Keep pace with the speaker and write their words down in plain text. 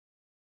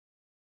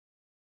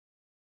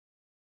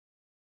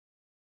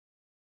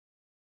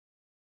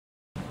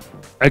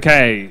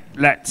Okay,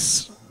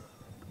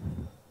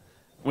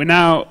 we're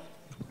now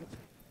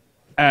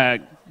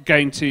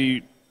going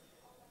to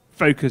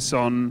focus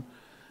on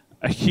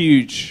a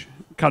huge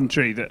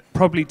country that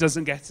probably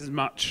doesn't get as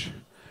much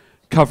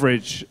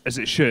coverage as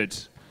it should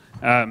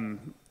in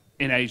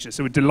Asia.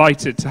 So we're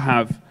delighted to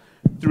have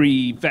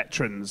three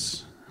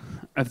veterans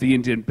of the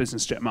Indian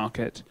business jet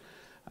market.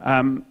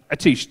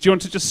 Atiesh, do you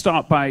want to just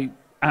start by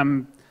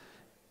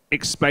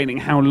explaining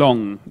how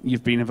long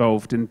you've been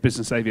involved in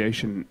business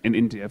aviation in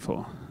India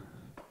for?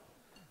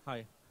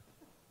 Hi.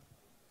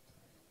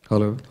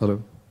 Hello,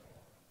 hello.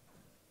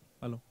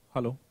 Hello,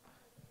 hello.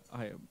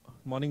 Hi,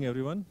 morning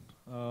everyone.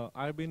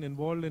 I've been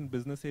involved in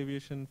business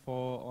aviation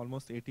for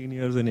almost 18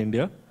 years in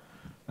India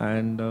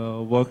and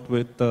worked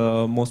with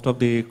most of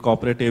the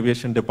corporate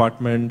aviation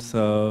departments,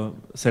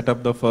 set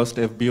up the first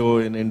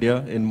FBO in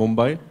India, in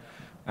Mumbai,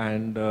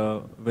 and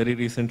very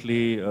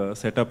recently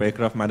set up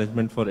aircraft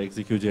management for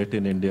ExecuJet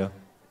in India.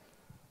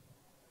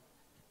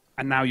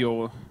 And now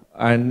you're...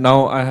 And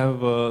now I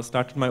have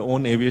started my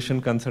own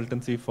aviation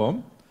consultancy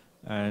firm,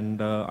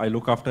 and I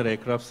look after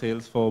aircraft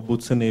sales for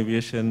Boots and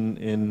Aviation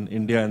in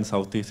India and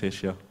Southeast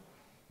Asia.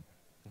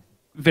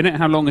 Vinit,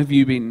 how long have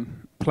you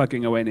been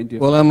plugging away in India?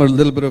 Well, I'm a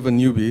little bit of a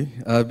newbie.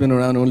 I've been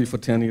around only for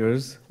 10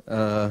 years.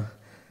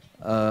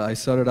 I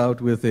started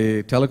out with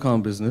a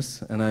telecom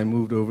business, and I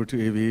moved over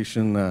to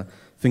aviation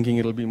thinking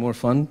it'll be more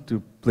fun to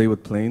play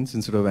with planes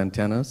instead of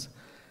antennas.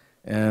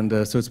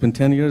 And so it's been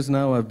 10 years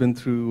now. I've been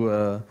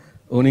through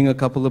owning a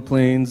couple of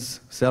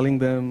planes, selling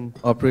them,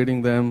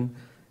 operating them,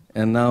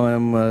 and now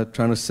I'm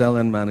trying to sell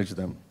and manage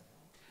them.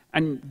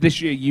 And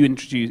this year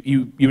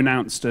you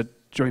announced a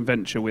joint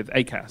venture with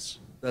ACAS.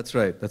 That's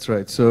right, that's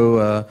right.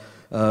 So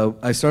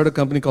I started a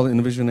company called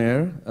Invision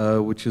Air,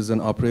 which is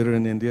an operator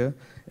in India.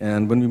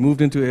 And when we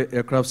moved into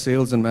aircraft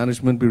sales and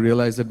management, we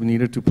realized that we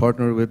needed to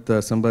partner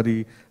with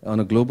somebody on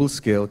a global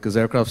scale, because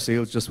aircraft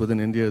sales just within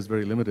India is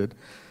very limited.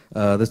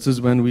 This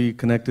is when we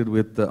connected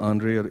with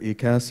Andre at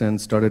ACAS and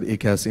started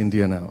ACAS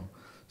India now.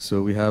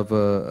 So we have,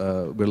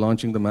 we're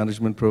launching the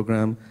management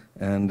program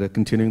and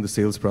continuing the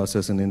sales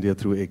process in India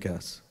through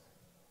ACAS.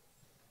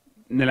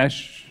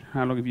 Nilesh,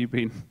 how long have you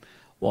been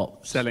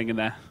selling in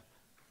there?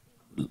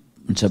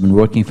 So I've been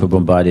working for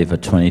Bombardier for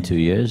 22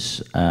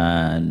 years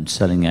and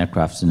selling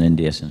aircrafts in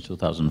India since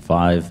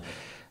 2005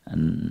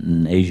 and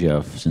in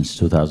Asia since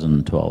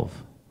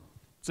 2012.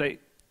 So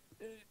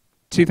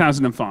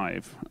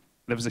 2005,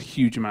 there was a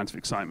huge amount of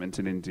excitement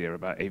in India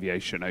about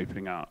aviation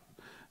opening up,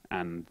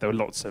 and there were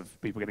lots of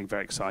people getting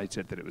very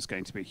excited that it was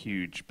going to be a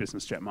huge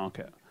business jet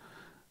market.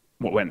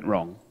 What went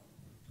wrong?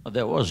 Oh,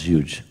 that was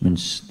huge. I mean,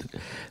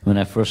 when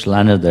I first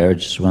landed there, I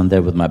just went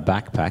there with my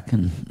backpack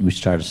and we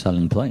started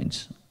selling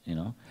planes, you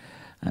know.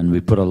 And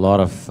we put a lot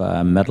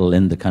of metal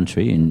in the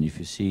country, and if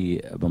you see,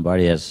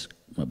 Bombardier has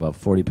about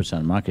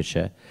 40% market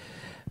share.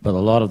 But a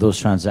lot of those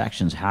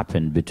transactions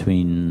happened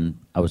between,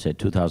 I would say,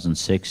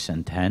 2006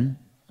 and 10,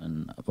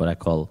 and what I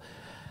call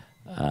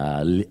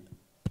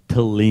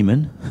till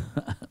Lehman,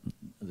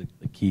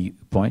 the key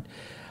point.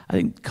 I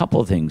think a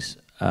couple of things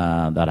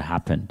that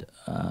happened.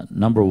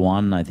 Number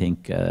one, I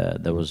think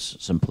there was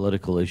some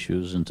political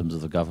issues in terms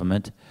of the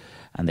government,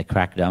 and they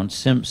cracked down.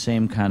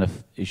 Same kind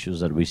of issues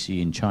that we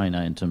see in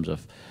China in terms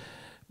of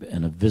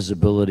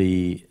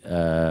visibility,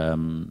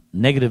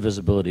 negative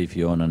visibility if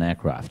you own an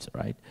aircraft,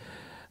 right?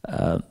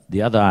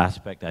 The other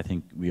aspect I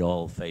think we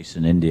all face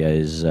in India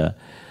is the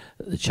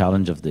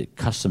challenge of the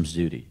customs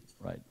duty,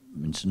 right? I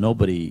mean,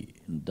 nobody,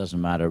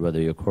 doesn't matter whether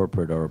you're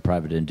corporate or a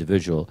private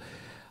individual,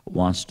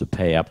 wants to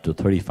pay up to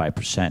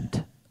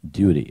 35%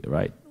 duty,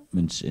 right? I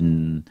mean,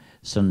 in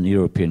some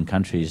European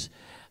countries,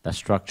 that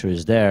structure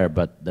is there,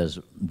 but there's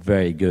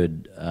very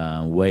good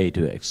way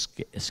to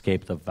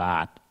escape the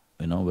VAT,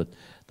 you know, with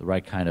the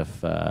right kind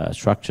of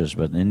structures.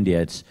 But in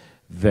India, it's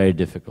very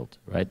difficult,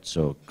 right?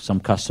 So some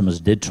customers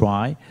did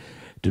try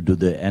to do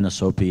the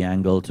NSOP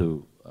angle,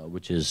 to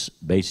which is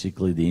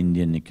basically the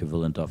Indian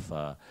equivalent of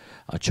a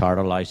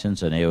charter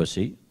license, an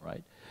AOC,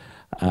 right?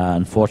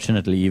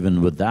 Unfortunately,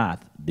 even with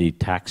that, the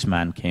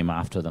taxman came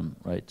after them,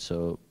 right?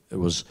 So it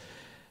was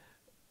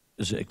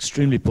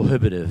extremely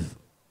prohibitive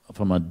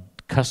from a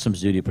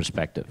customs duty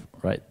perspective,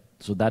 right?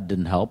 So that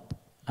didn't help,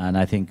 and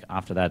I think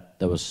after that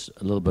there was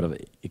a little bit of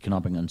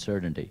economic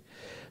uncertainty.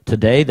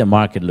 Today the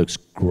market looks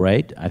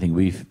great. I think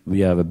we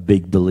have a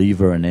big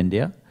believer in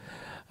India.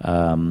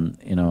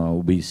 You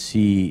know, we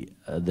see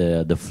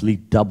the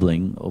fleet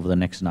doubling over the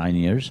next 9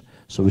 years,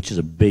 so which is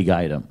a big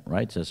item,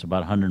 right? So it's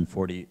about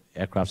 140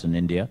 aircrafts in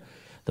India.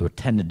 There were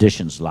 10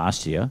 additions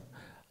last year,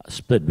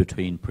 split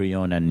between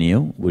pre-owned and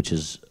new, which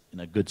is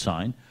a good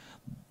sign.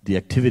 The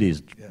activity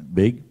is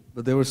big.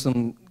 But there were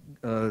some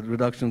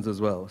reductions as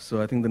well. So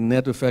I think the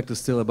net effect is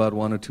still about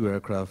 1 or 2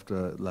 aircraft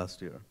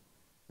last year.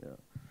 Yeah.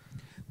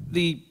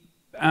 The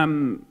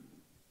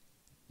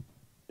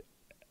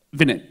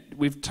Vinit,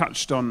 we've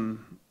touched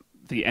on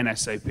the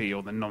NSOP,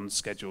 or the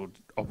non-scheduled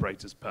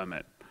operators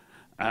permit,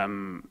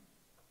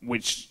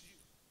 which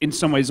in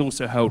some ways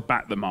also held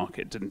back the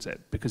market, didn't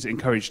it? Because it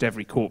encouraged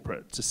every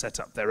corporate to set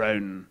up their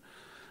own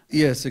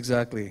Yes,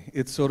 exactly.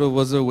 It sort of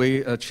was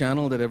a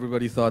channel that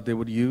everybody thought they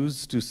would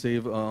use to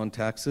save on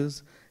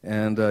taxes.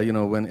 And you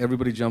know, when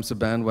everybody jumps a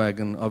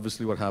bandwagon,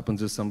 obviously what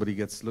happens is somebody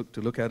gets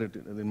to look at it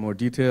in more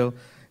detail,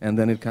 and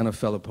then it kind of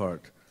fell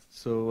apart.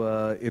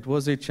 So it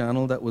was a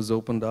channel that was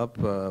opened up,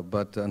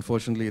 but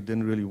unfortunately it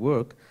didn't really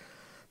work.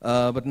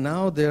 But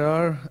now there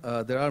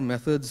are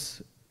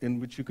methods in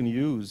which you can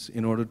use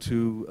in order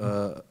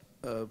to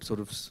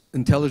sort of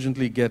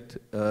intelligently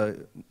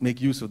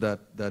make use of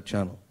that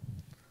channel.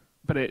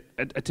 But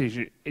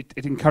Atiesh,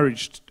 it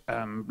encouraged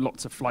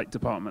lots of flight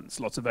departments,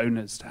 lots of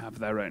owners to have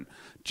their own.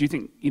 Do you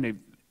think, you know,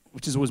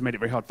 which has always made it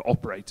very hard for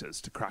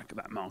operators to crack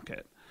that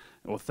market,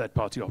 or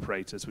third-party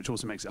operators, which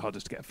also makes it harder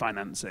to get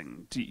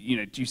financing. Do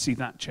you see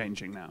that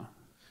changing now?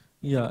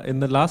 Yeah, in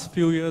the last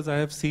few years, I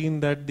have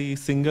seen that the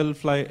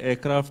single-fly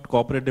aircraft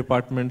corporate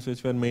departments,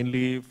 which were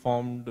mainly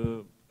formed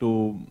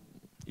to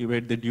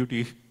evade the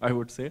duty, I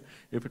would say,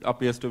 if it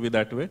appears to be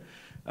that way,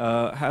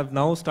 have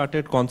now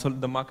started,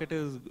 the market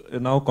is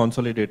now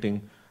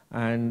consolidating.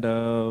 And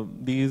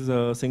these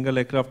single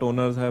aircraft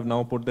owners have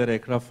now put their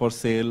aircraft for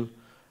sale.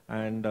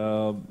 And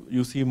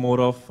you see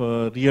more of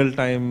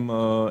real-time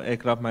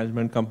aircraft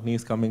management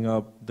companies coming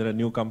up. There are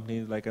new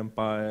companies like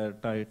Empire,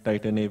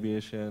 Titan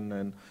Aviation,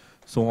 and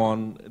so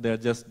on. They're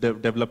just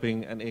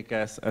developing an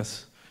ACAS,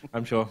 as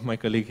I'm sure my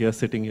colleague here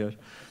sitting here.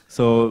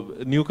 So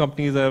new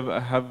companies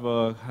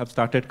have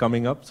started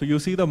coming up. So you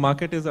see the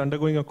market is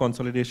undergoing a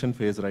consolidation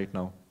phase right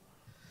now.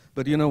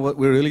 But you know, what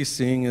we're really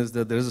seeing is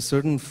that there's a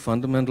certain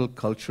fundamental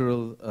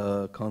cultural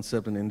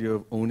concept in India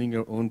of owning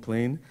your own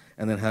plane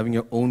and then having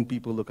your own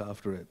people look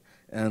after it.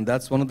 And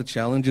that's one of the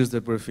challenges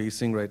that we're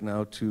facing right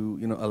now,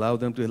 to allow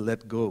them to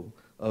let go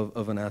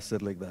of an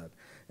asset like that.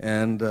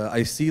 And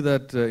I see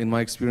that in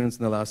my experience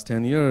in the last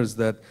 10 years,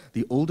 that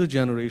the older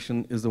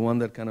generation is the one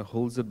that kind of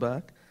holds it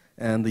back,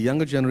 and the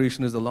younger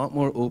generation is a lot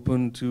more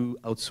open to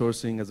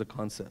outsourcing as a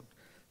concept.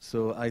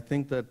 So I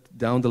think that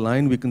down the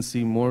line we can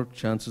see more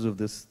chances of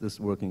this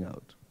working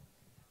out.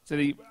 So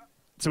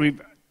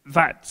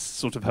that's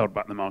sort of held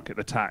back the market,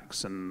 the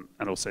tax and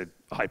also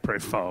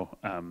high-profile.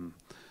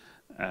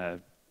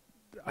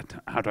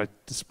 How do I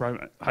describe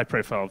it?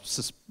 High-profile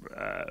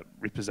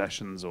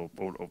repossessions or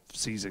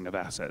seizing of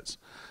assets.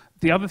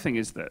 The other thing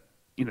is that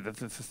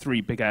the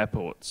three big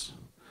airports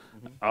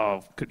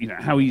are.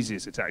 How easy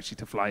is it actually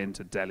to fly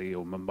into Delhi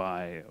or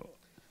Mumbai?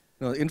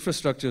 No,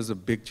 infrastructure is a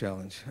big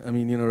challenge. I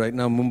mean, right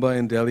now Mumbai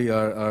and Delhi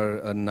are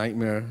a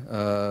nightmare.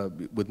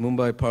 With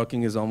Mumbai,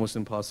 parking is almost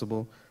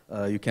impossible.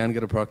 You can't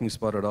get a parking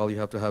spot at all. You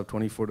have to have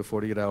 24 to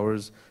 48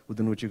 hours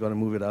within which you got to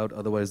move it out.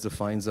 Otherwise, the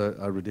fines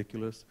are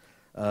ridiculous.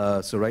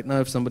 So right now,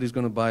 if somebody's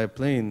going to buy a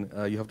plane,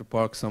 you have to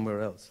park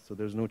somewhere else. So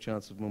there's no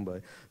chance of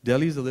Mumbai.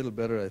 Delhi's a little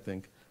better, I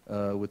think.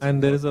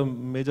 And there is a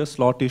major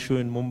slot issue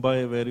in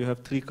Mumbai where you have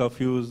 3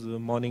 curfews,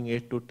 morning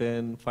 8 to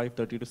 10,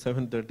 5:30 to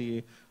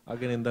 7:30,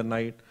 again in the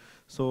night.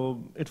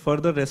 So it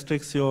further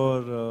restricts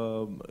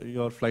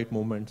your flight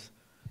movements.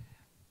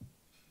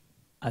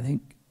 I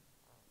think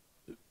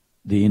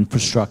the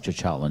infrastructure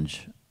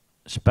challenge,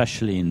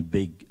 especially in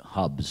big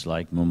hubs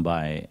like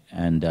Mumbai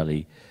and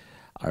Delhi,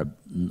 are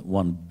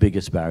one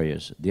biggest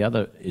barriers. The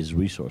other is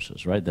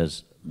resources, right?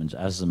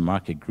 As the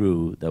market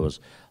grew, there was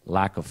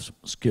lack of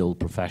skilled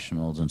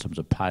professionals in terms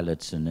of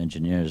pilots and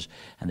engineers,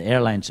 and the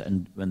airlines.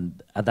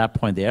 And at that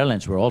point, the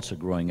airlines were also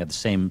growing at the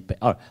same,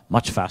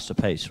 much faster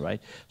pace,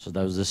 right? So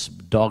there was this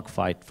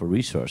dogfight for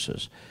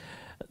resources,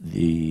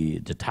 the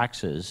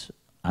taxes,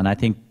 and I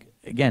think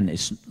again,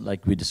 it's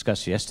like we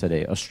discussed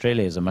yesterday.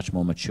 Australia is a much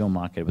more mature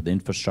market with the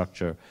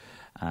infrastructure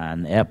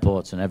and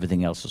airports and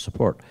everything else to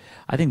support.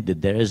 I think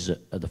that there is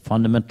the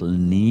fundamental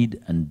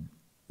need and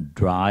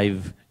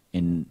drive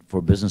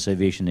for business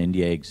aviation in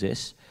India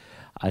exists.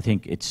 I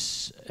think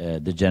it's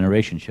the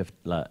generation shift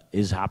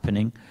is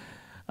happening.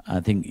 I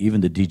think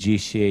even the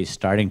DGCA is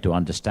starting to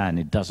understand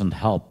it doesn't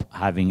help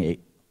having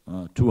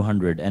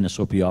 200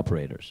 NSOP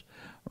operators,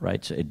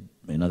 right? So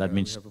that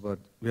means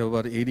we have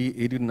about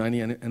 80 to 90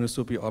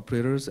 NSOP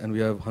operators, and we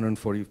have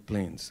 140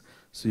 planes.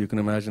 So you can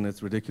imagine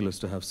it's ridiculous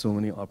to have so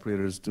many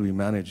operators to be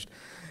managed.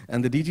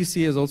 And the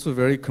DGCA is also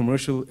very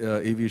commercial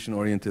aviation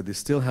oriented. They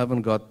still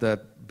haven't got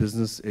that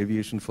business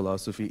aviation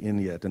philosophy in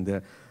yet.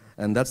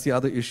 And that's the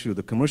other issue.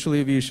 The commercial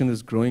aviation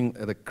is growing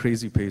at a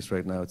crazy pace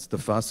right now. It's the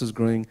fastest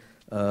growing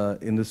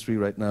industry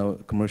right now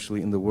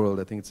commercially in the world.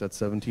 I think it's at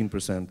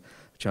 17%.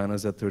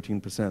 China's at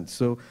 13%.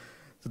 So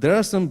there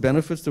are some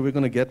benefits that we're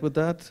going to get with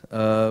that,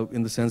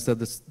 in the sense that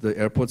the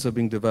airports are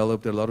being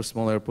developed. There are a lot of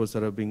small airports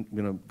that are being,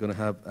 going to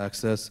have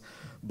access.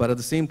 But at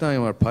the same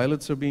time, our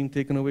pilots are being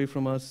taken away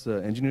from us.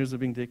 Engineers are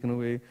being taken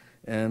away,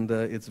 and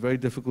it's very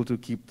difficult to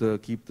keep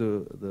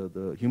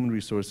the human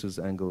resources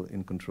angle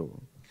in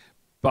control.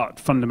 But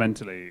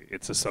fundamentally,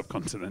 it's a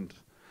subcontinent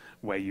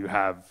where you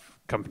have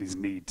companies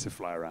need to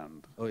fly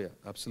around. Oh yeah,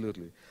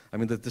 absolutely. I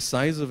mean, the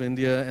size of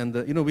India, and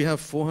we have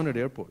 400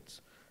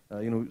 airports.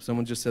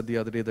 Someone just said the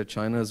other day that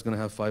China is going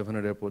to have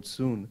 500 airports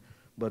soon.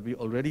 but we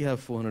already have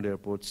 400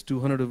 airports,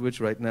 200 of which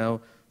right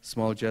now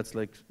small jets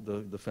like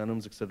the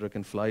Phantoms, etc.,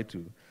 can fly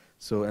to.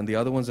 So, and the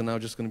other ones are now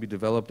just going to be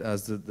developed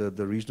as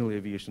the regional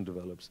aviation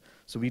develops.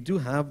 So we do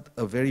have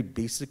a very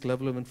basic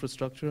level of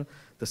infrastructure.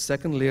 The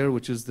second layer,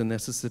 which is the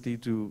necessity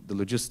to the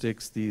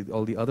logistics,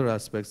 all the other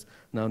aspects,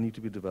 now need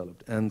to be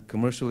developed. And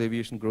commercial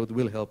aviation growth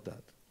will help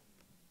that.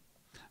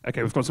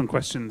 Okay, we've got some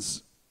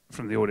questions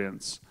from the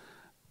audience.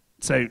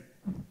 So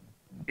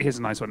here's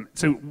a nice one.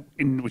 So,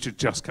 which is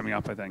just coming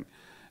up, I think.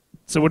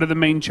 So what are the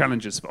main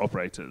challenges for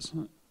operators?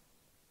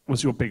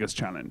 What's your biggest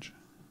challenge?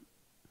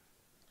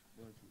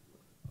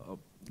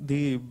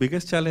 The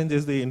biggest challenge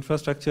is the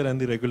infrastructure and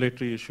the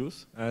regulatory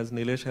issues. As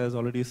Nilesh has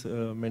already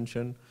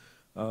mentioned,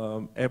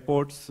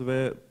 airports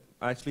where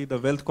actually the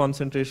wealth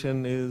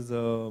concentration is,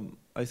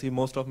 I see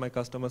most of my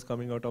customers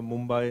coming out of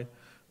Mumbai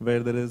where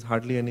there is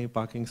hardly any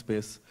parking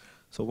space.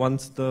 So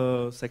once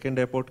the second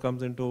airport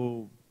comes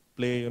into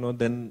play,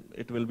 then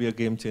it will be a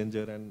game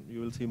changer and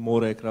you will see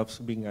more aircrafts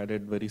being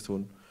added very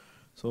soon.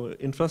 So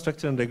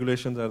infrastructure and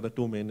regulations are the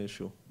two main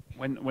issues.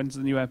 When's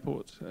the new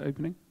airport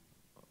opening?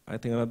 I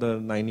think another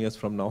 9 years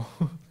from now.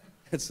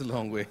 It's a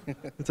long way.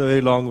 It's a very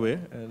long way,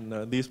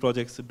 and these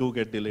projects do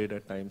get delayed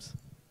at times.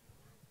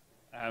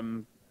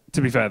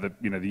 To be fair,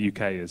 the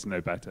UK is no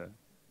better.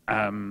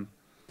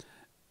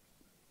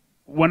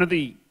 One of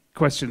the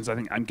questions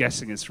I'm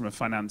guessing is from a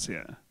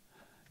financier.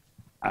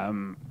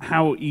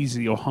 How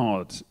easy or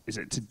hard is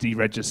it to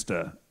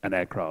deregister an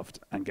aircraft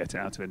and get it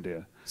out of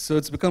India? So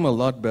it's become a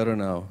lot better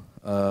now.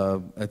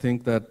 I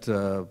think that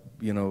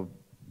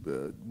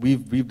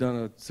we've done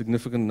a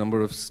significant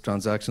number of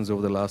transactions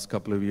over the last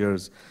couple of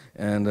years,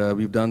 and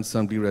we've done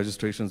some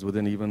deregistrations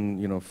within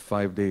even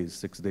 5 days,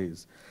 6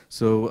 days.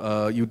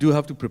 So you do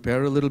have to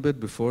prepare a little bit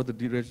before the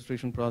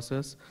deregistration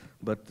process,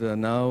 but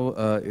now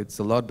it's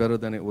a lot better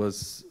than it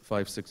was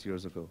 5, 6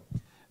 years ago.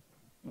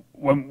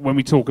 When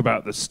we talk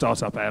about the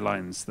startup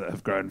airlines that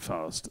have grown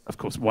fast, of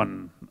course,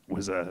 one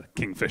was a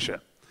Kingfisher.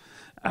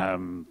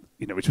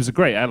 Which was a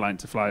great airline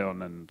to fly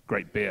on and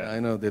great beer. I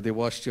know, they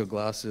washed your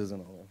glasses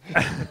and all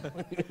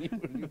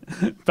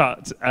that.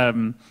 But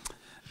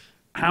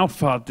how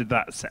far did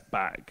that set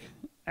back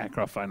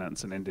aircraft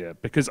finance in India?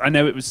 Because I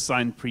know it was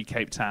signed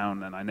pre-Cape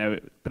Town, and I know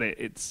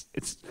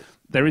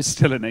there is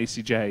still an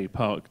ACJ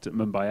parked at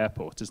Mumbai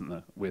Airport, isn't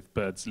there, with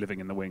birds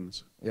living in the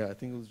wings? Yeah, I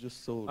think it was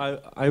just sold.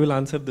 I will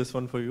answer this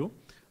one for you.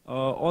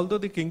 Although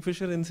the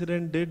Kingfisher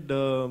incident did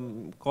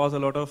cause a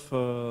lot of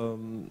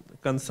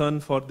concern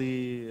for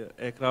the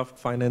aircraft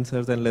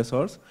financiers and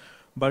lessors,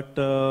 but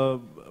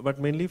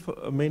mainly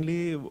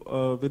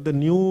with the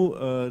new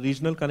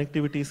regional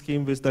connectivity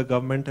scheme which the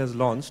government has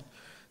launched,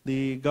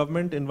 the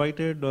government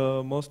invited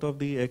most of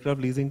the aircraft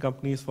leasing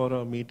companies for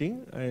a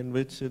meeting in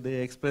which they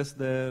expressed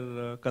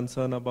their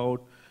concern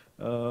about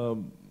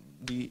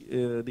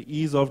the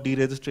ease of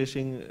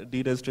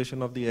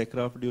deregistration of the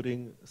aircraft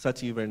during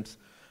such events.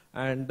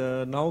 And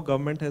now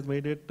government has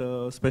made it,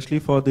 especially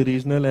for the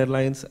regional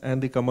airlines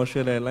and the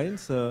commercial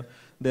airlines,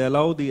 they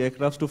allow the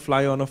aircrafts to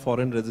fly on a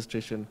foreign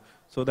registration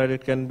so that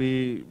it can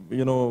be,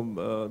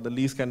 the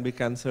lease can be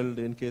cancelled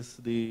in case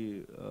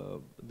the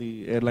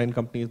airline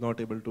company is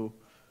not able to.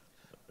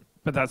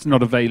 But that's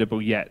not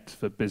available yet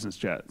for business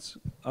jets?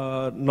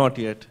 Not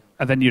yet.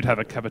 And then you'd have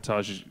a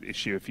cabotage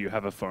issue if you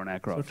have a foreign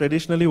aircraft? So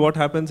traditionally what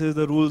happens is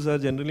the rules are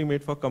generally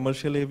made for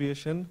commercial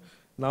aviation.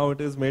 Now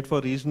it is made for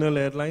regional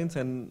airlines,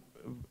 and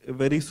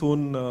very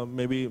soon,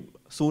 maybe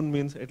soon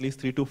means at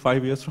least 3 to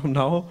 5 years from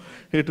now,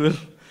 it will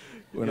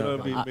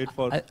be made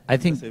for I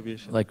think,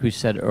 aviation. Like we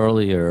said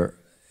earlier,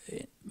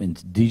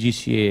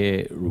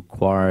 DGCA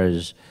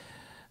requires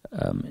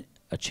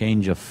a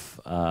change of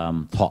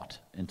thought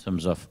in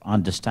terms of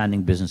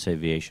understanding business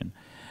aviation.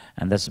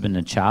 And that's been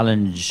a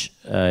challenge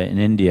in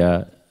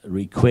India,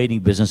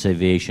 equating business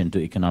aviation to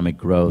economic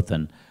growth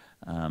and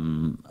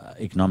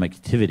economic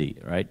activity,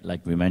 right?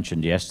 Like we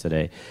mentioned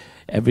yesterday,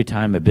 every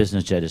time a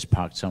business jet is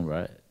parked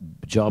somewhere,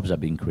 jobs are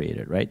being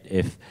created, right?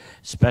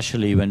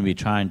 Especially when we're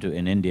trying to,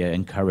 in India,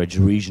 encourage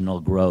regional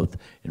growth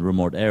in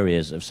remote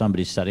areas. If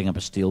somebody's setting up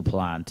a steel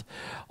plant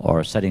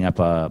or setting up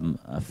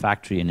a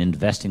factory and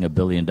investing $1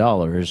 billion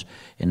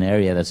in an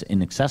area that's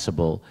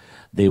inaccessible,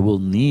 they will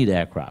need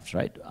aircrafts,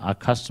 right? Our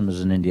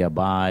customers in India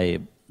buy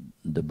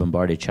the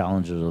Bombardier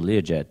Challengers or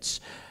Learjets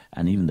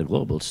and even the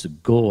Globals to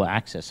go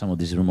access some of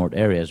these remote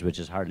areas, which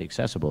is hardly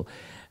accessible.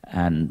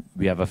 And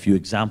we have a few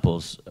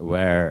examples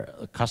where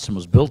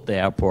customers built the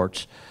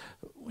airports,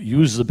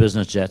 use the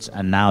business jets,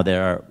 and now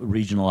there are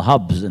regional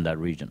hubs in that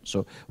region.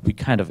 So we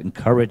kind of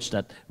encourage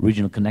that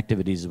regional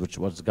connectivity, which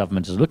what the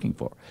government is looking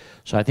for.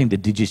 So I think the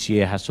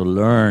DGCA has to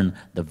learn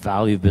the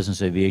value of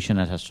business aviation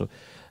and has to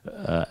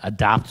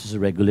adapt to the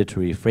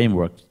regulatory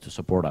framework to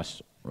support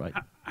us, right?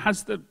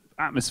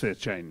 atmosphere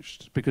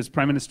changed? Because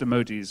Prime Minister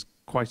Modi is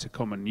quite a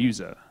common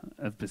user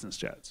of business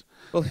jets.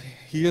 Well,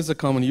 he is a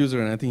common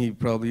user, and I think he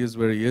probably is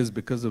where he is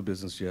because of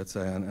business jets.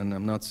 And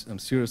I'm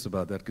serious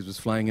about that because he was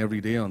flying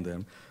every day on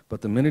them.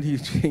 But the minute he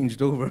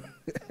changed over,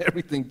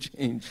 everything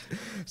changed.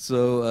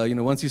 So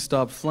once he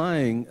stopped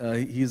flying,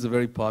 he's a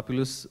very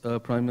populous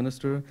prime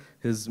minister.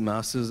 His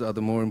masses are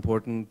the more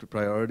important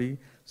priority.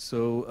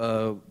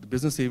 So the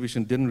business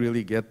aviation didn't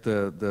really get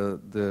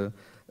the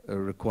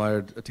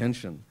required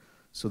attention.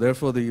 So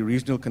therefore, the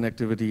regional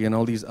connectivity and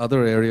all these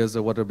other areas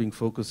are what are being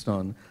focused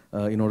on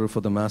in order for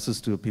the masses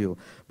to appeal.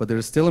 But there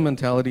is still a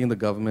mentality in the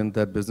government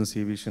that business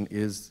aviation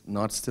is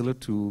not still a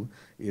tool,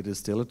 it is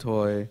still a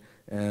toy,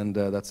 and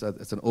that's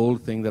an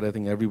old thing that I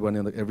think everyone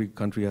in every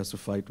country has to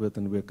fight with,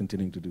 and we're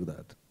continuing to do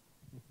that.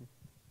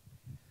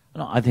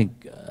 No, I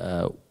think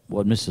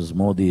what Mrs.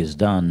 Modi has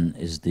done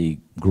is the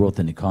growth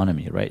in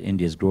economy, right?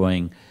 India is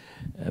growing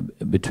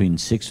between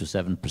 6 to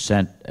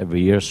 7%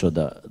 every year, so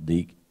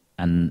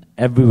and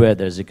everywhere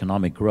there's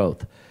economic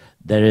growth,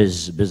 there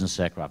is business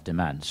aircraft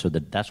demand. So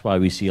that's why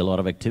we see a lot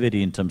of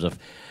activity in terms of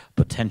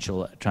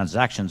potential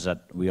transactions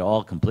that we are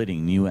all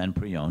completing, new and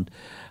pre-owned.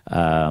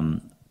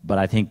 But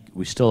I think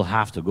we still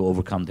have to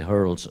overcome the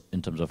hurdles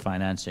in terms of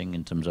financing,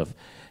 in terms of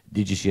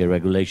DGCA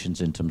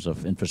regulations, in terms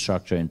of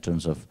infrastructure, in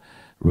terms of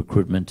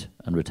recruitment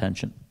and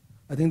retention.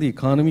 I think the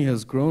economy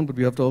has grown, but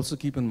we have to also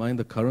keep in mind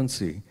the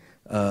currency.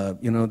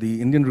 The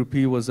Indian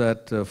rupee was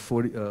at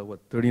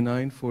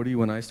 39, 40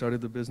 when I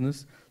started the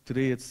business.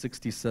 Today it's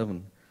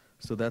 67.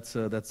 So that's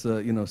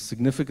a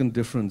significant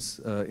difference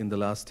in the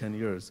last 10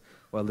 years,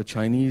 while the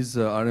Chinese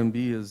RMB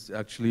is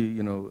actually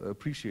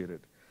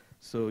appreciated.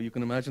 So you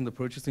can imagine the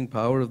purchasing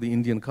power of the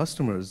Indian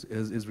customers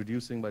is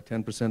reducing by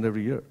 10%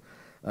 every year.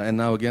 And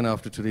now again,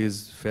 after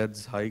today's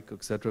Fed's hike,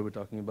 etc., we're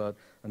talking about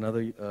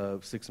another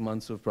 6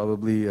 months of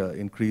probably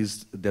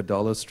increased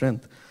dollar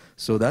strength.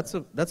 So that's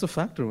a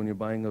factor when you're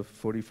buying a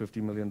 $40,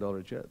 $50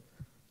 million jet.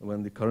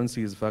 When the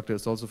currency is a factor,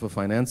 it's also for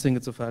financing,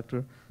 it's a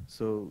factor.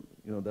 So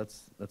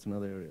that's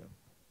another area.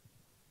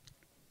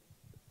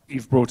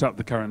 You've brought up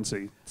the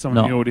currency. Some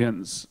in the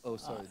audience. Oh,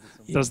 sorry.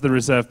 Does the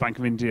Reserve Bank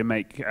of India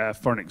make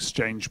foreign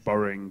exchange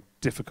borrowing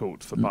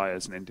difficult for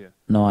buyers in India?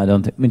 No, I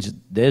don't think.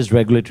 There's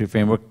regulatory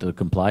framework to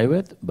comply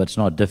with, but it's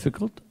not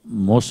difficult.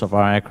 Most of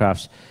our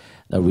aircrafts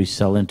that we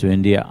sell into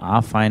India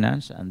are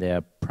financed, and they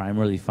are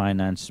primarily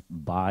financed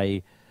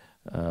by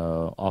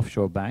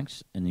offshore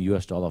banks in the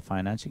US dollar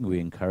financing. We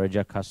encourage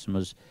our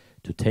customers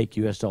to take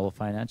US dollar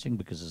financing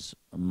because it's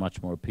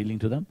much more appealing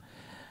to them.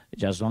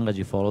 As long as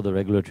you follow the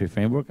regulatory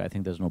framework, I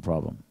think there's no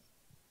problem.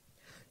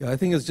 Yeah, I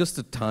think it's just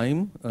a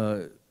time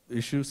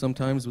issue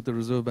sometimes with the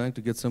Reserve Bank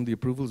to get some of the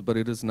approvals, but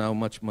it is now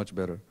much, much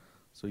better.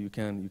 So you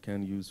can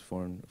use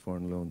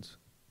foreign loans.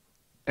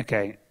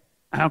 Okay,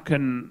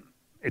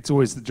 it's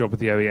always the job of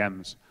the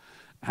OEMs.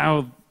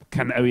 How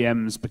can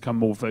OEMs become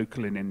more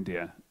vocal in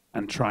India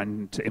and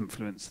trying to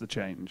influence the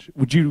change?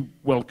 Would you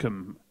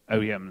welcome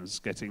OEMs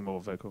getting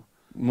more vocal?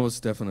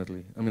 Most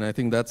definitely. I mean, I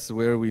think that's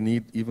where we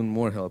need even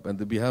more help. And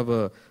we have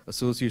an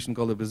association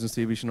called the Business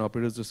Aviation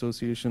Operators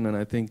Association, and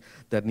I think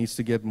that needs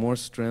to get more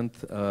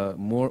strength.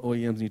 More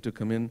OEMs need to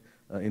come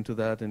into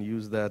that and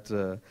use that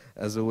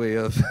as a way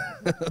of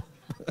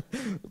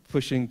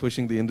pushing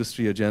the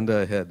industry agenda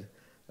ahead.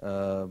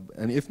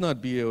 And if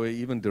not BOA,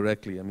 even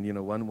directly. I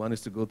mean, one is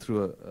to go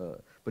through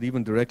but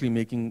even directly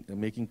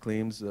making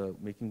claims,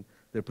 making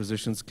their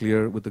positions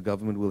clear with the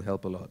government will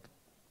help a lot.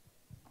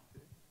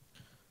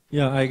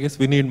 Yeah, I guess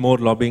we need more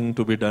lobbying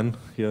to be done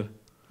here.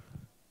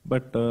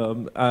 But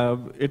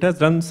it has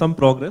done some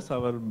progress.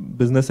 Our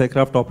Business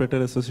Aircraft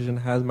Operator Association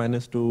has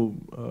managed to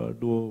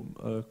do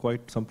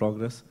quite some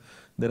progress.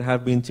 There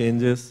have been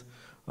changes.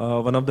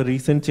 One of the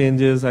recent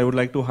changes I would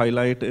like to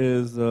highlight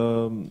is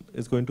that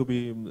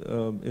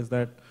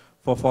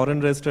for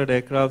foreign registered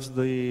aircrafts,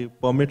 the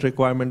permit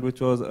requirement, which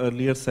was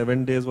earlier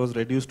 7 days, was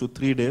reduced to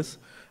 3 days.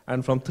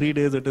 And from 3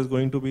 days, it is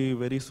going to be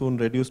very soon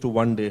reduced to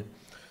 1 day.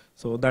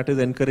 So that is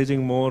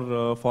encouraging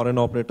more foreign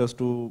operators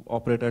to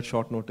operate at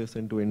short notice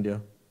into India.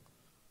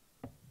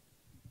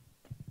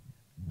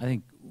 I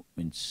think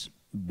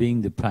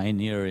being the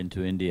pioneer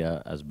into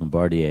India as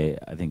Bombardier,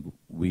 I think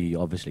we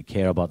obviously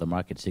care about the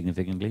market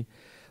significantly.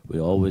 We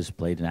always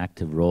played an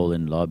active role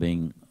in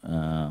lobbying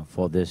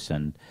for this,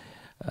 and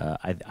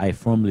I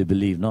firmly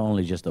believe not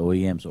only just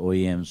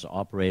OEMs,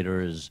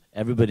 operators,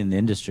 everybody in the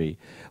industry,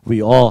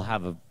 we all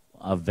have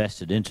a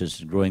vested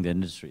interest in growing the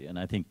industry, and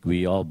I think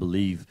we all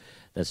believe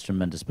that's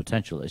tremendous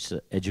potential. It's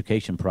an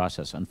education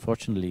process.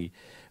 Unfortunately,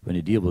 when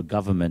you deal with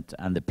government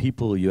and the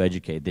people you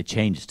educate, they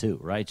change too,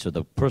 right? So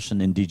the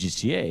person in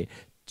DGCA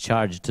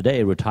charged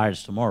today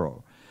retires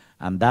tomorrow,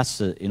 and that's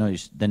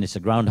then it's a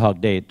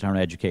Groundhog Day trying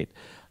to educate.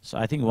 So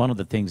I think one of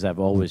the things I've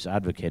always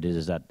advocated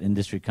is that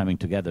industry coming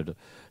together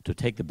to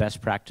take the best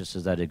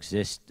practices that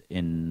exist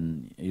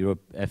in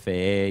Europe,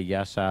 FAA,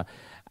 EASA,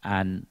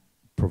 and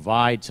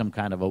provide some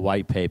kind of a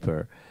white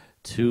paper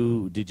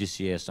to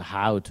DGCA as to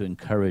how to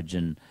encourage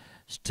and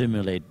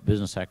stimulate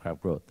business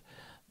aircraft growth.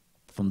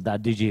 From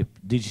that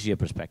DGCA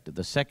perspective.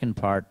 The second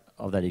part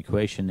of that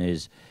equation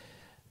is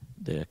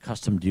the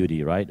custom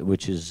duty, right?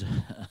 Which is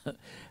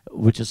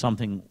which is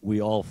something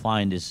we all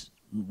find is,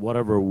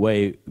 whatever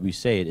way we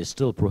say it, is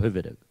still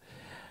prohibitive.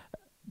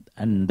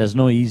 And there's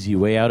no easy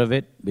way out of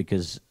it,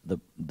 because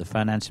the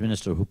finance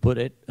minister who put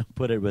it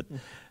with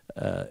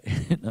a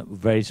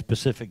very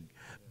specific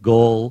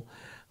goal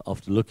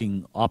of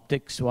looking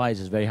optics-wise.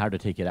 It's very hard to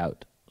take it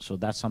out. So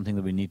that's something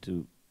that we need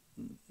to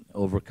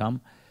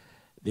overcome.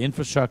 The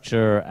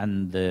infrastructure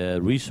and the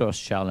resource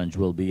challenge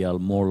will be a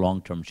more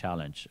long-term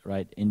challenge,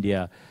 right?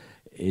 India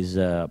is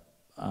a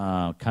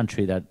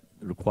country that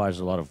requires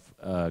a lot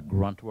of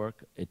grunt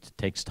work. It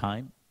takes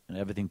time, and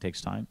everything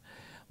takes time.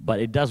 But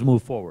it does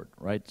move forward,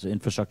 right? So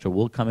infrastructure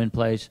will come in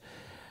place,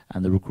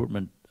 and the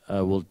recruitment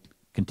will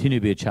continue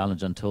to be a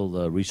challenge until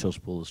the resource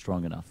pool is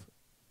strong enough.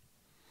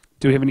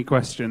 Do we have any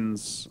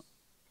questions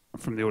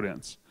from the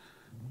audience?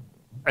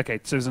 Okay,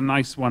 so there's a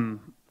nice one.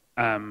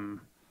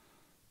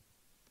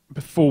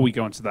 Before we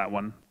go on to that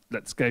one,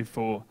 let's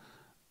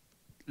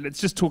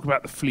just talk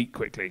about the fleet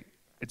quickly.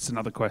 It's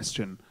another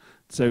question.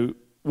 So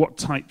what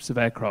types of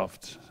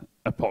aircraft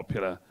are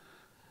popular?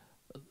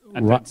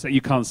 And so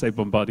you can't say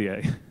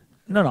Bombardier.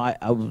 No,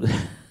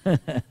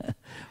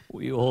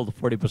 we hold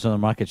 40% of the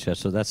market share,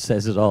 so that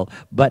says it all.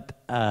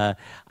 But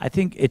I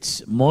think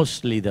it's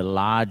mostly the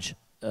large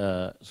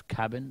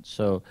cabin,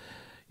 so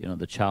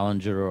the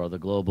Challenger or the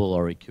Global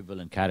or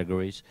equivalent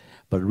categories.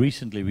 But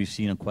recently we've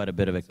seen quite a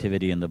bit of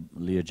activity in the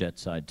Learjet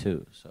side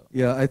too. So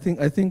yeah, I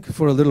think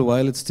for a little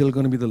while it's still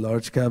going to be the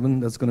large cabin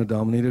that's going to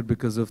dominate it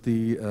because of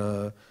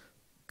the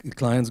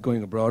clients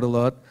going abroad a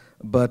lot.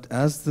 But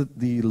as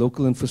the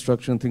local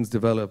infrastructure and things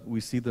develop,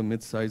 we see the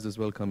mid-size as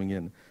well coming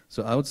in.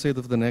 So I would say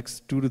that for the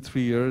next 2 to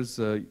 3 years,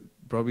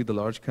 probably the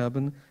large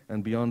cabin,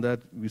 and beyond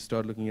that, we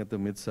start looking at the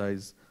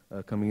mid-size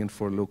coming in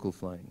for local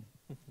flying.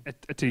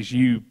 Atiesh,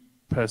 you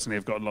personally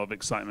have got a lot of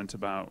excitement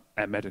about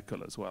air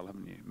medical as well,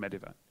 haven't you?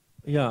 Medivac.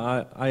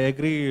 Yeah, I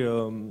agree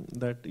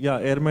that, yeah,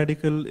 air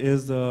medical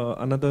is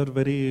another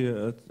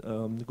very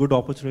good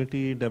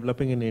opportunity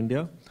developing in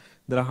India.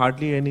 There are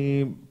hardly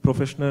any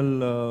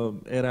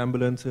professional air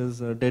ambulances,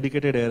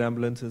 dedicated air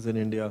ambulances in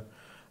India.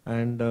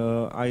 And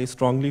I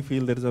strongly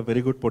feel there is a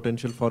very good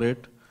potential for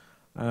it.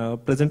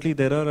 Presently,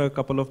 there are a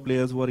couple of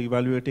players who are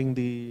evaluating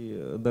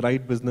the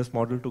right business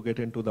model to get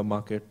into the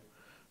market.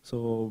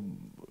 So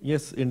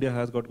yes, India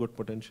has got good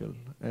potential.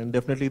 And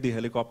definitely the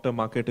helicopter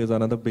market is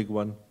another big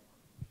one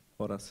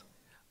for us.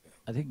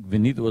 I think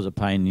Vinit was a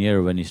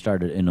pioneer when he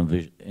started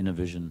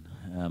Invision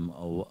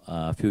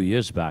a few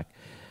years back.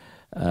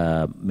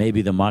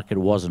 Maybe the market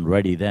wasn't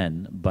ready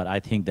then, but I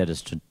think that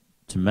is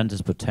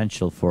tremendous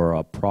potential for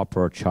a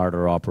proper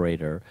charter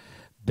operator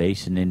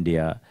based in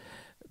India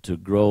to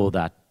grow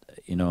that,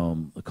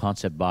 the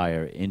concept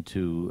buyer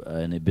into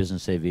in a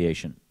business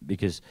aviation,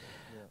 because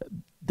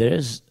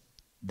the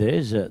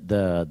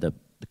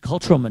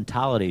cultural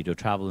mentality to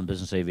travel in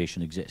business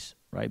aviation exists,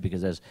 right?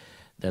 Because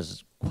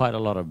there's quite a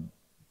lot of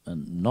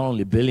not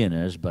only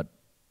billionaires but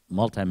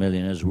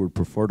multimillionaires who would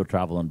prefer to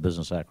travel on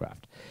business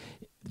aircraft.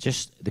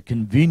 Just the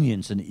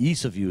convenience and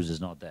ease of use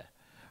is not there,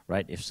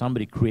 right? If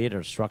somebody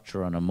created a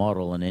structure and a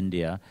model in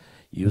India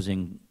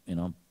using,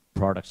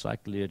 products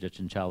like Learjets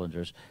and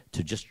Challengers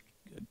to just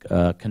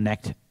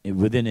connect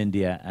within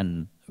India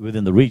and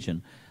within the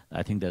region,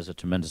 I think there's a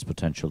tremendous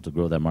potential to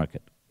grow that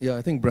market. Yeah,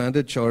 I think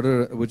branded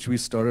charter, which we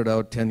started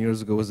out 10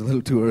 years ago, was a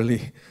little too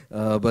early,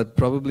 but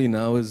probably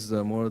now is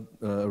more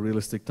a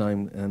realistic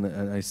time,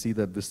 and I see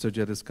that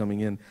VistaJet is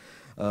coming in.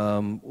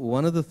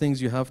 One of the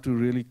things you have to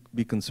really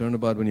be concerned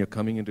about when you're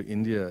coming into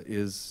India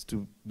is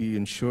to be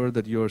ensured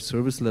that your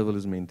service level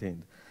is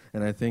maintained.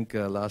 And I think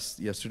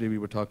yesterday we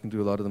were talking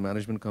to a lot of the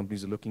management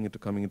companies looking into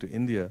coming into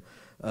India.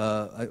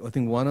 I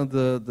think one of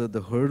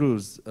the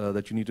hurdles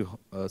that you need to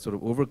sort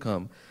of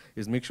overcome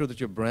is make sure that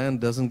your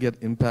brand doesn't get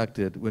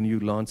impacted when you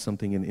launch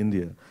something in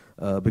India.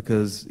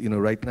 Because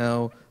right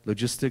now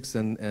logistics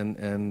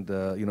and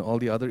all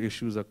the other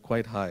issues are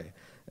quite high.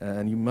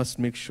 And you must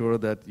make sure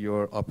that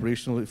your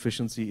operational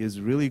efficiency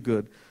is really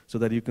good so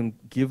that you can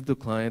give the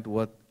client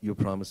what you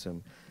promise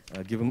him.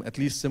 Give him at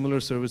least similar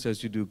service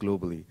as you do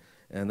globally.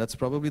 And that's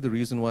probably the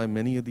reason why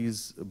many of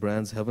these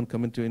brands haven't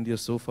come into India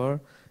so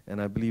far.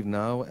 And I believe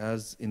now,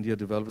 as India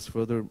develops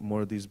further,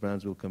 more of these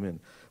brands will come in,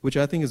 which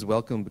I think is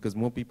welcome because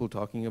more people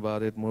talking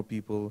about it, more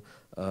people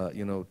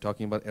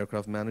talking about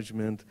aircraft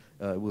management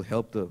will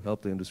help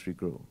the industry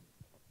grow.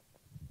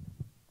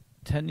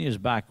 10 years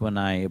back when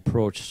I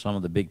approached some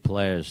of the big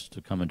players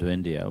to come into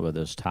India,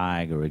 whether it's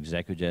TAG or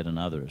ExecuJet and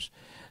others,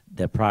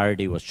 their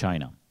priority was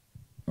China,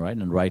 right?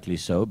 And rightly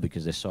so,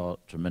 because they saw a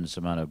tremendous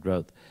amount of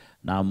growth.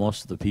 Now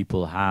most of the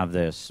people have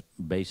their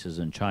bases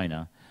in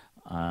China,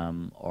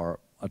 or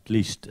at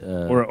least...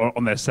 or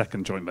on their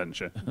second joint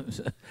venture.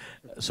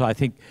 So I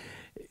think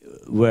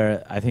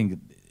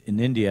in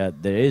India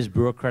there is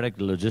bureaucratic,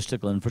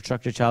 logistical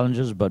infrastructure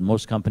challenges, but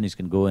most companies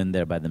can go in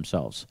there by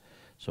themselves.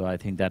 So I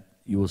think that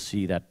you will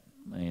see that,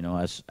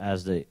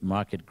 as the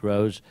market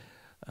grows,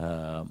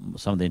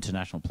 some of the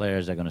international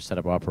players are going to set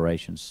up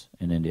operations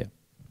in India.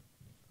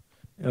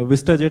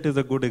 VistaJet is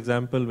a good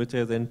example which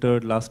has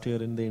entered last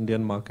year in the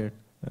Indian market.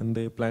 and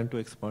they plan to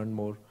expand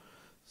more.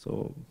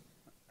 So,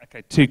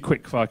 okay, 2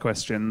 quick fire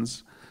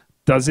questions.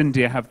 Does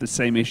India have the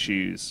same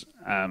issues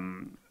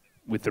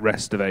with the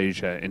rest of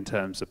Asia in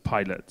terms of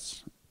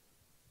pilots?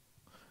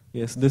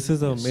 yes, this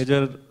is a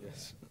major.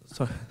 Yes.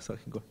 Sorry,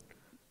 go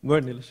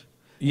ahead, Nilesh.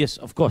 Yes,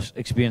 of course,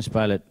 experienced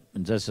pilot.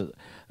 And there's a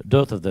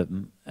dearth of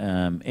them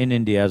in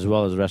India as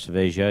well as the rest of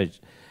Asia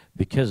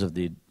because of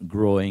the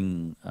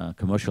growing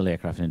commercial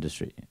aircraft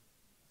industry.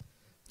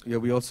 Yeah,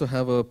 we also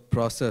have a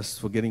process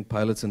for getting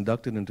pilots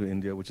inducted into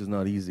India, which is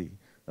not easy.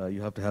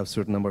 You have to have a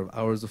certain number of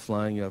hours of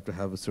flying, you have to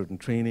have a certain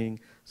training,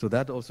 so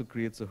that also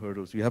creates a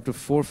hurdle. So you have to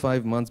 4 or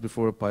 5 months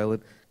before a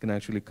pilot can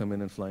actually come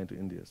in and fly into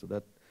India. So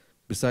that,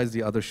 besides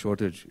the other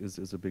shortage,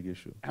 is a big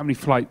issue. How many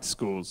flight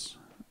schools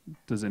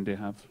does India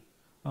have?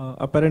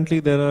 Apparently,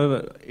 there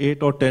are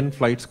 8 or 10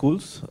 flight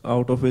schools,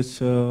 out of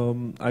which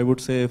I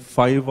would say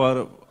 5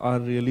 are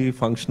really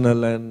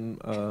functional and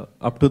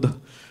up to the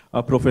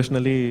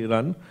professionally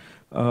run.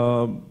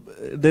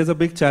 There's a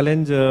big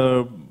challenge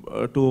to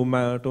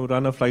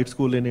run a flight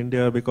school in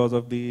India because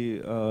of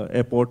the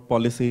airport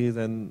policies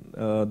and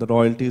the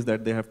royalties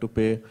that they have to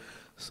pay.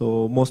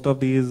 So most of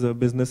these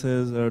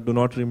businesses do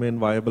not remain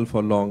viable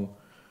for long.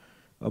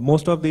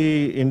 Most of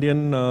the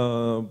Indian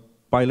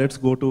pilots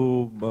go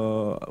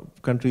to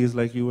countries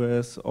like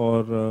US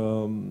or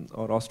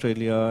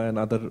Australia and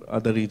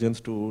other regions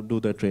to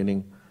do their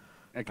training.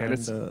 Okay, and,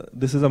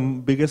 this is the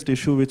biggest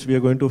issue which we are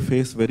going to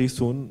face very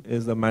soon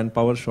is the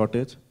manpower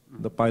shortage,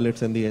 the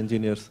pilots and the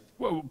engineers.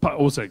 Well, but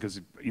also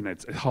because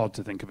it's hard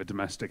to think of a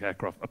domestic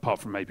aircraft apart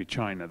from maybe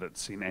China that's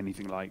seen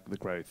anything like the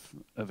growth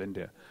of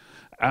India.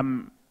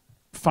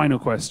 Final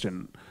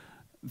question: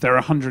 there are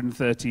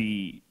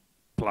 130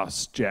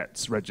 plus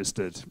jets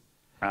registered.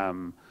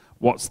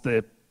 What's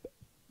the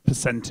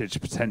percentage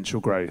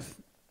potential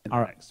growth in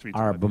the next 3 to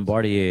 5 Our years?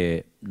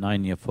 Bombardier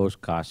 9-year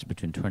forecast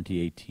between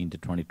 2018 to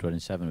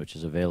 2027, which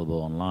is available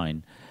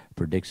online,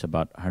 predicts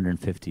about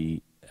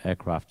 150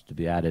 aircraft to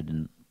be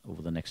added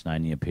over the next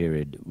 9-year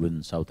period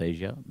within South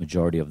Asia.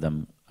 Majority of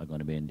them are going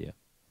to be India.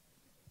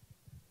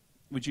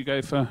 Would you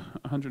go for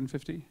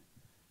 150?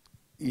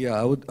 Yeah,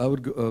 I would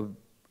go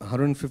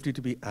 150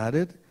 to be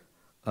added.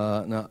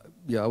 Now,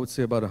 yeah, I would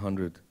say about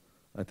 100.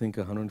 I think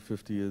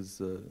 150 is...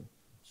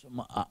 So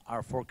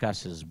our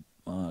forecast is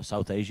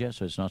South Asia,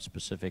 so it's not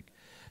specific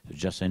to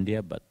just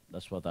India, but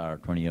that's what our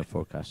 20-year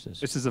forecast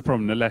is. This is the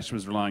problem. Nilesh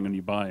was relying on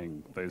you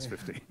buying those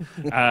 50.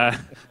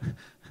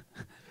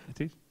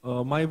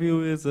 My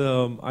view is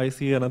I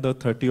see another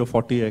 30 or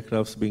 40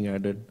 aircrafts being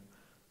added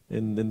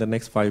in the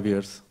next 5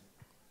 years.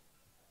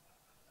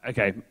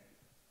 Okay,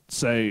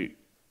 so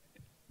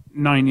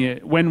 9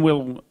 years. When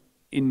will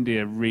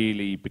India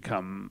really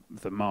become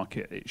the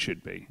market it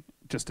should be?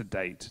 Just a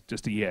date,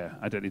 just a year.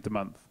 I don't need the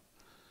month.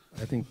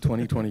 I think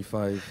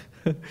 2025.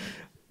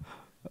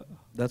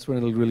 That's when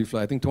it'll really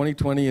fly. I think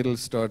 2020 it'll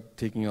start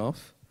taking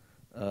off,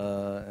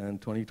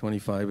 and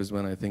 2025 is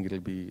when I think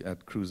it'll be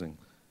at cruising.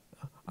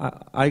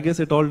 I guess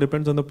it all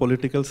depends on the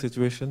political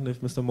situation.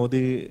 If Mr.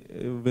 Modi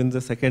wins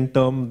a second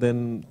term,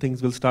 then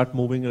things will start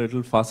moving a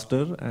little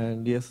faster.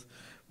 And yes,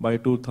 by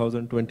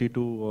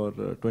 2022 or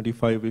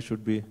 25, we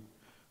should be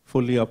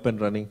fully up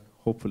and running,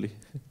 hopefully.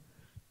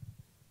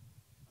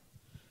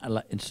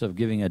 Instead of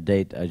giving a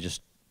date, I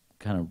just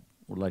kind of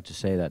would like to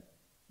say that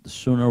the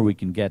sooner we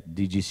can get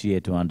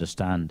DGCA to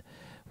understand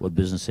what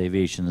business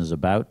aviation is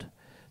about,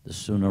 the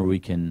sooner we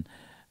can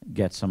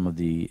get some of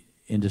the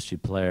industry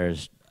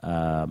players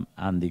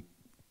and the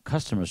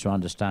customers to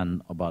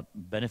understand about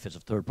benefits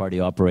of third-party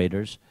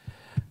operators,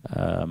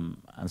 and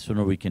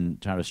sooner we can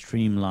try to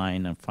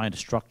streamline and find a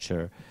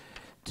structure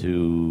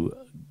to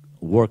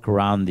work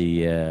around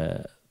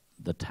the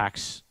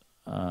tax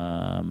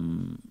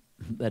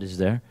that is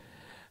there.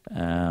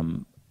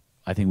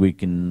 I think we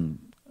can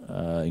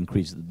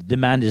increase. The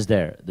demand is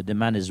there. The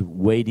demand is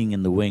waiting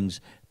in the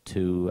wings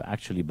to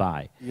actually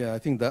buy. Yeah, I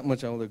think that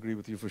much I will agree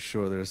with you for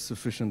sure. There is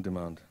sufficient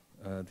demand.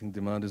 I think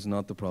demand is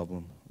not the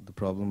problem. The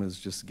problem is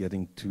just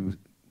getting to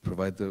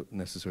provide the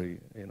necessary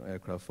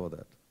aircraft for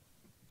that.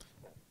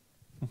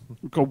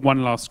 We've got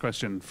one last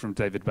question from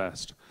David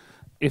Best.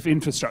 If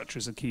infrastructure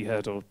is a key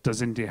hurdle,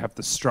 does India have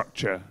the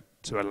structure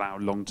to allow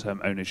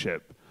long-term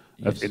ownership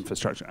of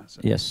infrastructure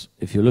assets? Yes.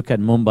 If you look at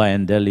Mumbai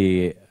and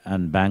Delhi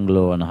and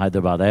Bangalore and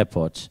Hyderabad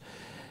airports,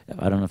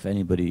 I don't know if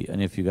any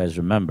of you guys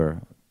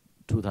remember,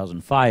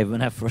 2005,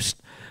 when I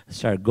first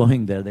started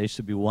going there used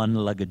to be one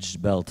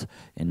luggage belt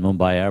in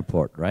Mumbai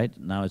airport, right?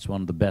 Now it's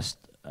one of the best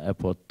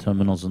airport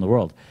terminals in the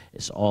world.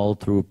 It's all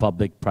through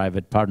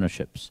public-private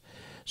partnerships.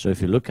 So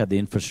if you look at the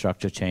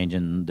infrastructure change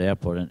in the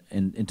airport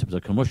in terms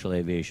of commercial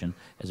aviation,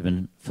 it's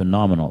been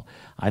phenomenal.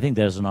 I think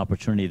there's an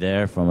opportunity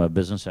there from a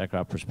business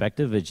aircraft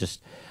perspective. It's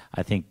just,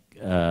 I think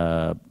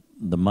the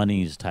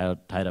money is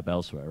tied up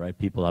elsewhere, right?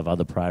 People have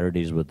other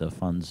priorities with the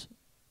funds.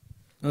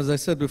 As I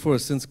said before,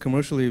 since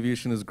commercial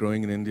aviation is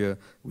growing in India,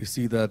 we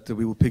see that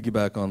we will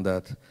piggyback on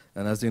that.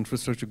 And as the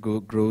infrastructure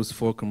grows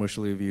for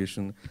commercial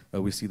aviation,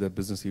 we see that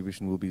business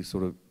aviation will be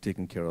sort of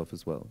taken care of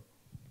as well.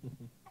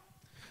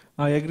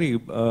 I agree.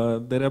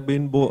 There have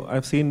been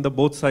I've seen the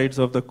both sides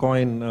of the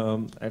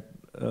coin.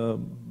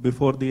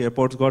 Before the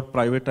airports got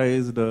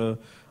privatized,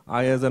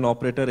 I as an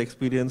operator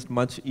experienced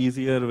much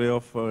easier way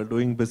of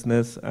doing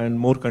business and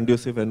more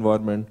conducive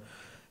environment.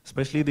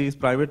 Especially these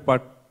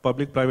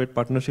public-private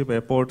partnership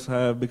airports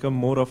have become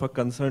more of a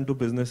concern to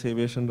business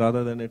aviation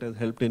rather than it has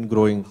helped in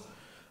growing.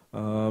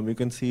 You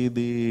can see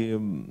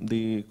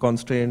the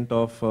constraint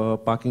of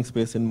parking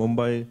space in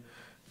Mumbai.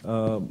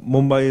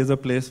 Mumbai is a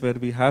place where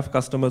we have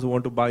customers who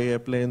want to buy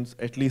airplanes,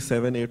 at least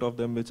 7, 8 of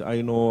them, which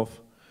I know of,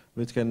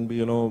 which can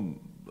be,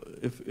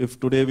 if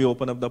today we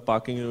open up the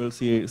parking, you will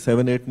see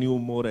 7, 8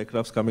 more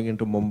aircrafts coming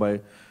into Mumbai.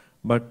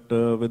 But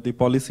with the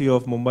policy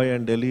of Mumbai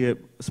and Delhi,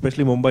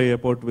 especially Mumbai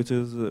airport, which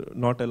is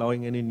not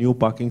allowing any new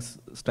parking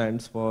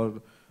stands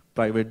for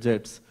private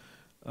jets,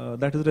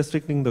 that is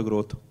restricting the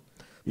growth.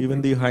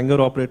 Even the hangar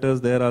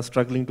operators there are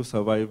struggling to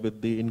survive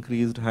with the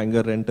increased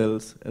hangar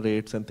rentals,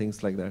 rates, and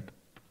things like that.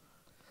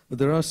 But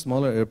there are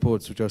smaller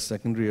airports, which are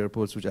secondary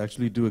airports, which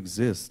actually do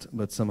exist,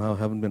 but somehow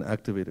haven't been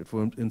activated.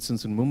 For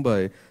instance, in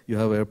Mumbai, you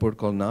have an airport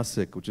called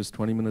Nasik, which is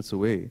 20 minutes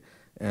away,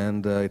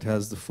 and it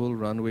has the full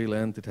runway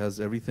length, it has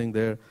everything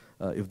there.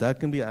 If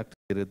that can be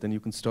activated, then you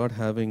can start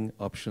having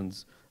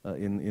options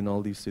in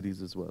all these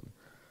cities as well.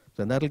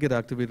 And that'll get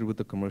activated with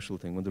the commercial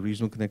thing. When the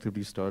regional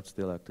connectivity starts,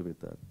 they'll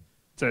activate that.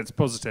 So it's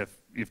positive.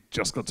 You've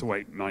just got to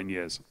wait 9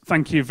 years.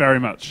 Thank you very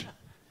much.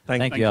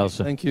 Thank you,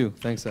 Elsa. Thank you.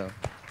 Thanks, Al.